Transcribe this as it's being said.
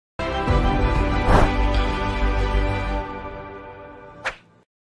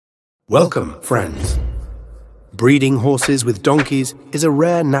Welcome, friends. Breeding horses with donkeys is a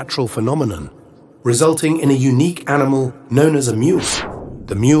rare natural phenomenon, resulting in a unique animal known as a mule.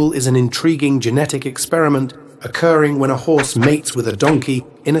 The mule is an intriguing genetic experiment occurring when a horse mates with a donkey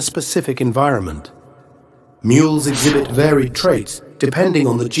in a specific environment. Mules exhibit varied traits depending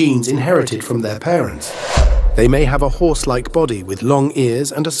on the genes inherited from their parents. They may have a horse-like body with long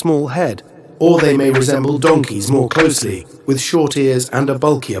ears and a small head, or they may resemble donkeys more closely, with short ears and a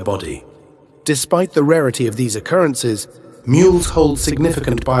bulkier body. Despite the rarity of these occurrences, mules hold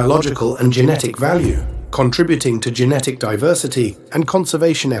significant biological and genetic value, contributing to genetic diversity and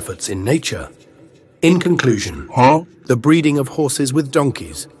conservation efforts in nature. In conclusion, the breeding of horses with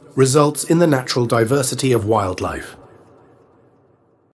donkeys results in the natural diversity of wildlife.